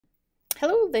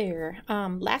Hello there.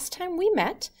 Last time we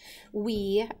met,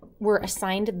 we were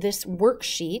assigned this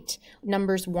worksheet,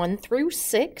 numbers 1 through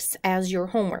 6, as your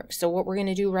homework. So what we're going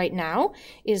to do right now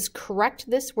is correct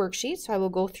this worksheet. So I will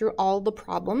go through all the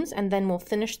problems and then we'll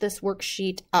finish this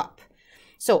worksheet up.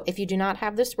 So if you do not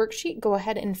have this worksheet, go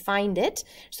ahead and find it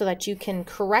so that you can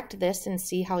correct this and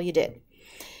see how you did.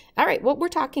 All right, what we're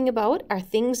talking about are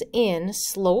things in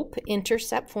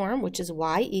slope-intercept form, which is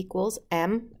y equals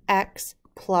mx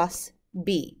plus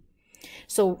b.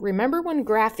 So remember, when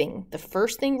graphing, the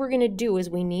first thing we're going to do is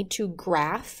we need to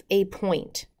graph a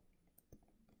point.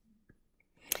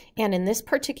 And in this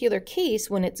particular case,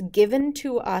 when it's given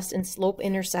to us in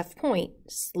slope-intercept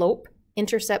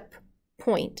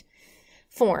point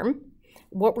form,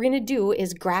 what we're going to do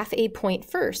is graph a point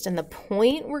first. And the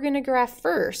point we're going to graph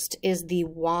first is the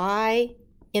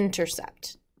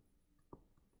y-intercept.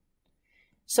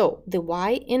 So the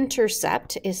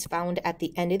y-intercept is found at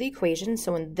the end of the equation.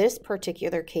 So in this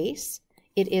particular case,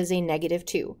 it is a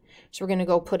 -2. So we're going to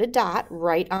go put a dot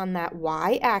right on that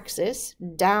y-axis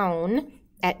down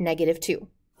at -2.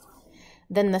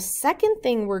 Then the second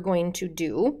thing we're going to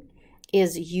do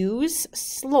is use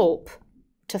slope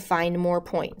to find more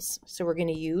points. So we're going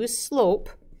to use slope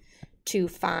to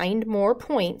find more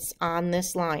points on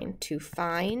this line, to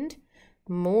find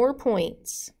more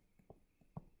points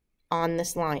on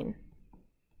this line.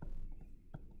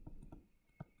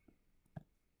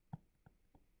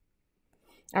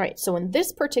 All right, so in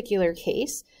this particular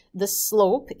case, the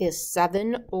slope is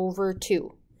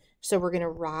 7/2. So we're going to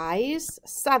rise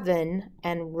 7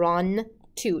 and run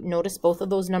 2. Notice both of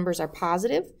those numbers are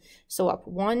positive. So up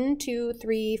 1, 2,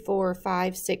 3, 4,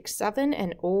 5, 6, 7,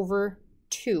 and over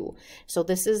 2. So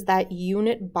this is that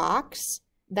unit box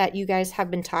that you guys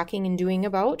have been talking and doing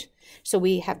about. So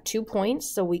we have 2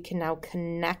 points, so we can now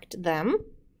connect them.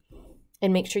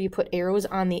 And make sure you put arrows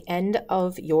on the end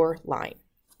of your line.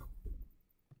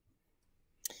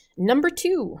 Number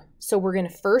 2. So we're going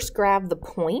to first grab the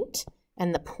point,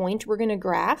 and the point we're going to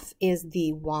graph is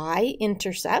the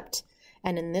y-intercept.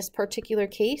 And in this particular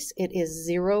case, it is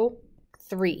 0,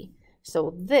 3.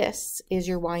 So this is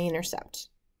your y-intercept.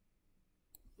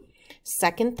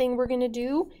 Second thing we're going to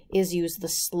do is use the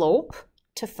slope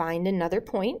to find another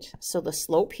point. So the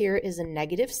slope here is a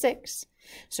 -6.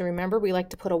 So remember, we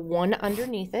like to put a 1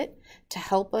 underneath it to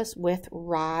help us with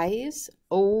rise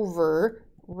over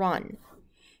run.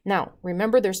 Now,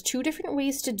 remember, there's 2 different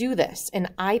ways to do this.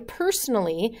 And I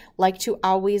personally like to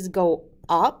always go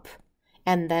up,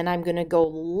 and then I'm going to go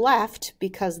left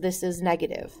because this is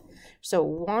negative. So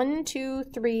 1, 2,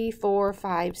 3, 4,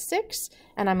 5, 6,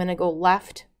 and I'm going to go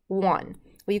left 1.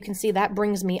 Well, you can see that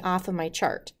brings me off of my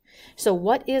chart. So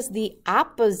what is the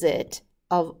opposite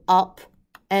of up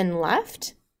and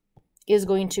left? Is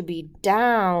going to be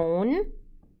down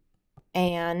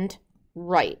and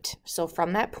right. So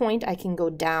from that point, I can go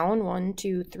down 1,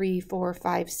 2, 3, 4,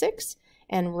 5, 6,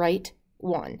 and right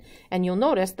 1. And you'll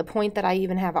notice the point that I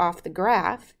even have off the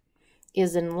graph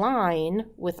is in line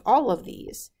with all of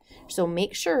these. So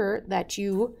make sure that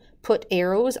you put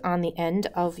arrows on the end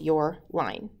of your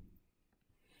line.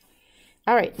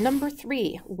 All right, number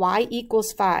 3, y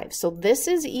equals 5. So this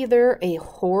is either a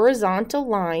horizontal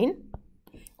line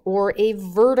or a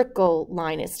vertical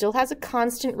line. It still has a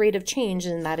constant rate of change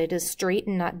in that it is straight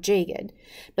and not jagged.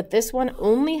 But this one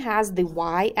only has the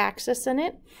y-axis in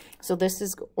it. So this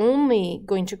is only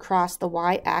going to cross the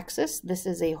y-axis. This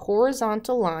is a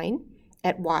horizontal line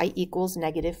at y equals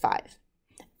 -5.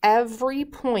 Every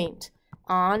point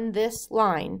on this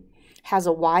line has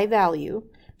a y value.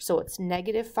 So it's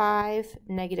 -5,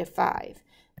 -5.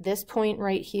 This point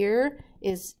right here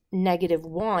is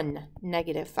 -1,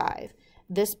 -5.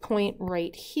 This point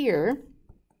right here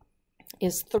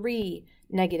is 3,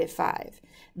 -5.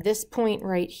 This point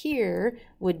right here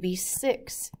would be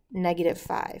 6,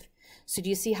 -5. So do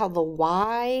you see how the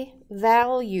y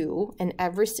value in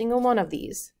every single one of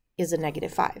these is a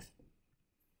 -5?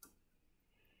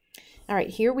 All right,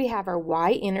 here we have our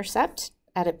y-intercept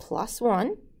at a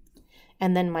 +1.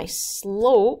 And then my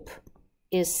slope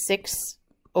is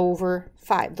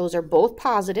 6/5. Those are both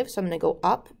positive, so I'm going to go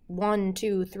up 1,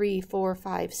 2, 3, 4,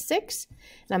 5, 6,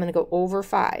 and I'm going to go over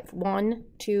 5. 1,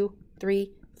 2,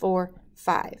 3, 4,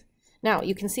 5. Now,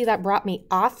 you can see that brought me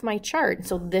off my chart.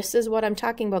 So this is what I'm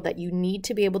talking about, that you need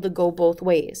to be able to go both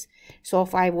ways. So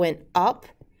if I went up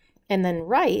and then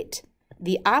right,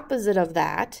 the opposite of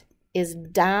that is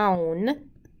down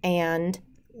and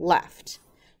left.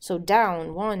 So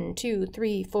down 1, 2,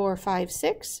 3, 4, 5,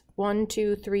 6, 1,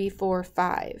 2, 3, 4,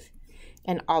 5.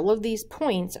 And all of these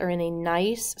points are in a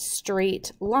nice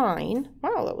straight line.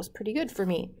 Wow, that was pretty good for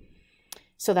me.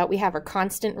 so that we have our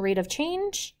constant rate of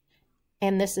change,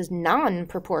 and this is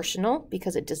non-proportional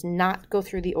because it does not go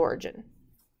through the origin.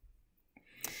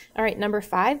 All right, number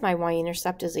 5, my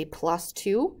y-intercept is a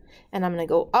 +2, and I'm going to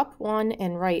go up 1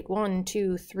 and right 1,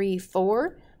 2, 3,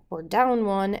 4, or down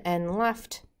 1 and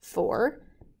left 4.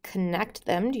 Connect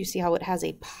them. Do you see how it has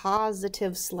a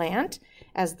positive slant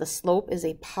as the slope is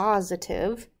a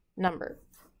positive number?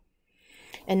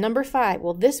 And number 5,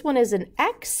 well, this one is an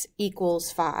x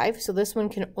equals 5, so this one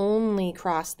can only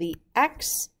cross the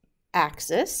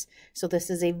x-axis, so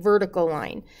this is a vertical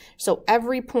line. So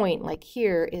every point, like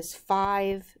here, is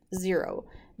 5, 0.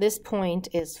 This point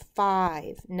is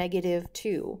 5,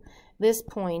 -2. This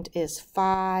point is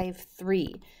 5, 3.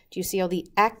 Do you see how the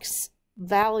x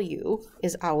value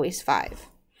is always 5?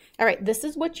 All right, this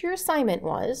is what your assignment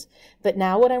was, but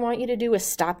now what I want you to do is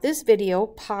stop this video,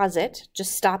 pause it,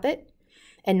 just stop it.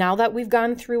 And now that we've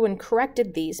gone through and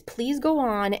corrected these, please go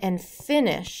on and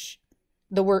finish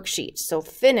the worksheet. So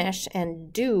finish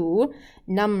and do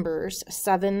numbers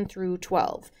 7 through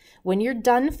 12. When you're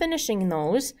done finishing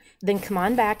those, then come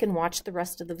on back and watch the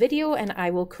rest of the video and I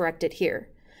will correct it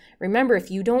here. Remember, if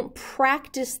you don't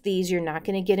practice these, you're not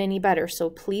going to get any better.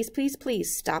 So please, please,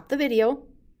 please stop the video,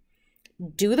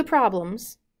 do the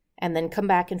problems, and then come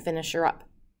back and finish her up.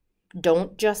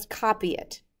 Don't just copy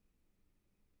it.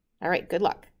 All right, good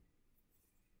luck.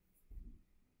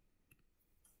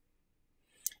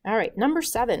 All right, number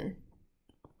 7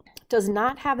 does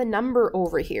not have a number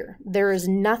over here. There is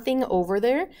nothing over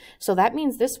there, so that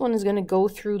means this one is going to go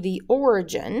through the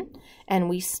origin, and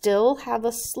we still have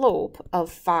a slope of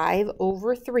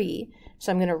 5/3.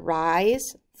 So I'm going to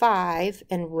rise 5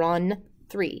 and run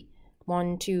 3.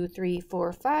 1, 2, 3,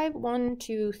 4, 5, 1,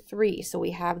 2, 3. So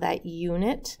we have that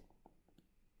unit.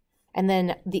 And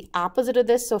then the opposite of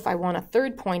this, so if I want a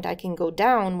third point, I can go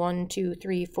down 1, 2,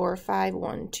 3, 4, 5,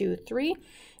 1, 2, 3.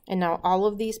 And now all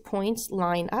of these points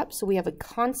line up, so we have a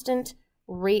constant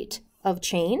rate of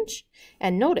change.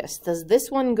 And notice, does this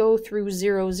one go through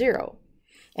 0, 0?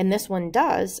 And this one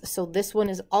does, so this one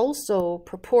is also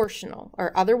proportional.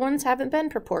 Our other ones haven't been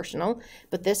proportional,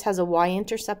 but this has a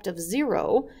y-intercept of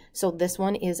 0, so this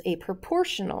one is a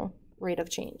proportional rate of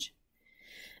change.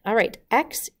 All right,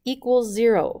 x equals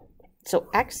 0. So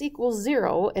x equals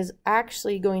 0 is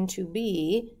actually going to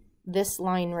be this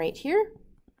line right here,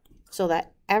 so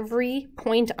that every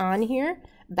point on here,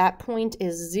 that point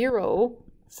is 0,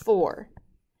 4,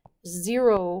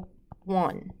 0,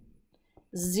 1,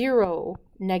 0,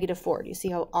 -4. Do you see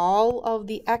how all of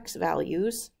the x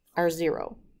values are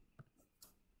 0?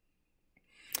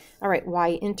 All right,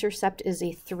 y-intercept is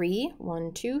a 3,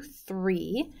 1, 2,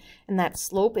 3, and that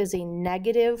slope is a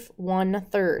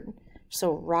 -1/3.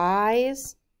 So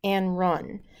rise and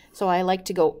run. So I like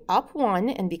to go up 1,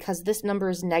 and because this number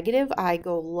is negative, I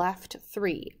go left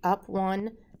 3. Up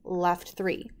 1, left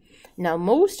 3. Now,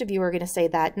 most of you are going to say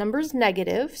that number is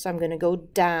negative, so I'm going to go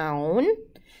down,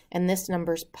 and this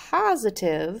number is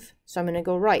positive, so I'm going to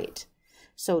go right.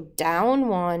 So down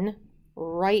 1,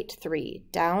 right 3.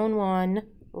 Down 1,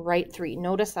 right 3.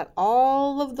 Notice that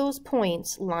all of those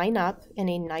points line up in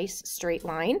a nice straight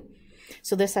line.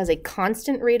 So this has a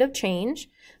constant rate of change,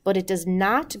 but it does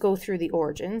not go through the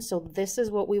origin. So this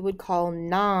is what we would call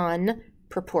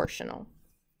non-proportional.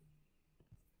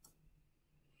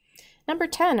 Number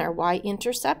 10, our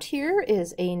y-intercept here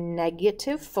is a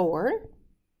 -4,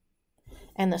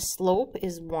 and the slope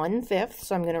is 1/5.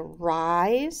 So I'm going to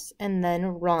rise and then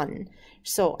run.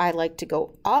 So I like to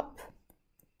go up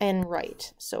and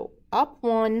right. So up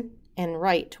 1 and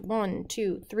right 1,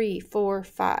 2, 3, 4,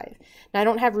 5. Now I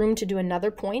don't have room to do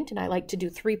another point, and I like to do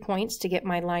 3 points to get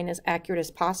my line as accurate as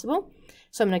possible.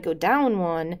 So I'm going to go down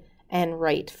 1 and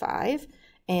right 5,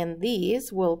 and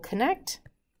these will connect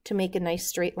to make a nice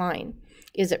straight line.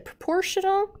 Is it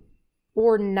proportional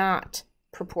or not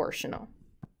proportional?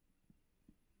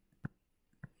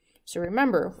 So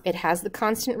remember, it has the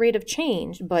constant rate of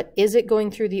change, but is it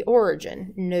going through the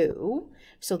origin? No.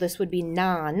 So this would be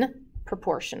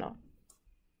non-proportional.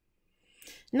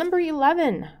 Number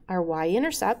 11, our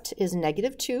y-intercept is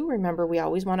 -2. Remember, we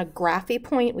always want to graph a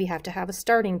point. We have to have a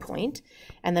starting point,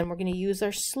 and then we're going to use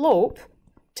our slope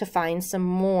to find some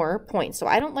more points. So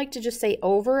I don't like to just say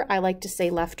over, I like to say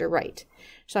left or right.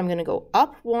 So I'm going to go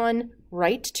up 1,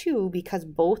 right 2, because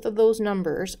both of those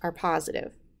numbers are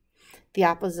positive. The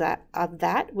opposite of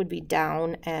that would be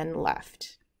down and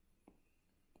left.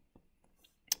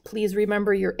 Please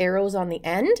remember your arrows on the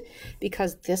end,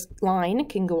 because this line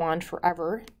can go on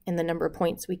forever in the number of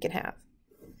points we can have.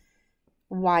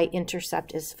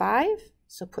 Y-intercept is 5,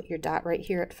 so put your dot right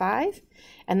here at 5.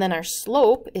 And then our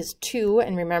slope is 2,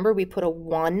 and remember we put a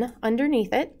 1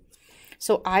 underneath it.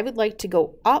 So I would like to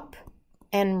go up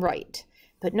and right.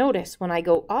 But notice when I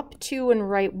go up 2 and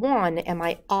right 1, am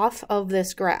I off of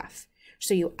this graph?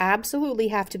 So you absolutely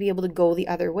have to be able to go the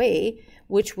other way,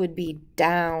 which would be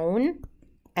down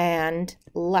and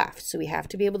left. So we have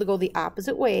to be able to go the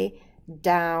opposite way,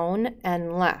 down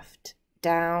and left,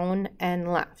 down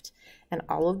and left. And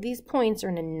all of these points are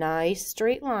in a nice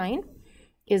straight line.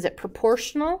 Is it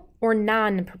proportional or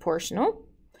non-proportional?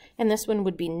 And this one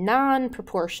would be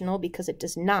non-proportional because it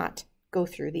does not go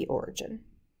through the origin.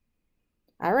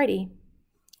 Alrighty,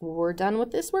 we're done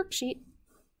with this worksheet.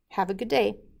 Have a good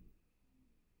day.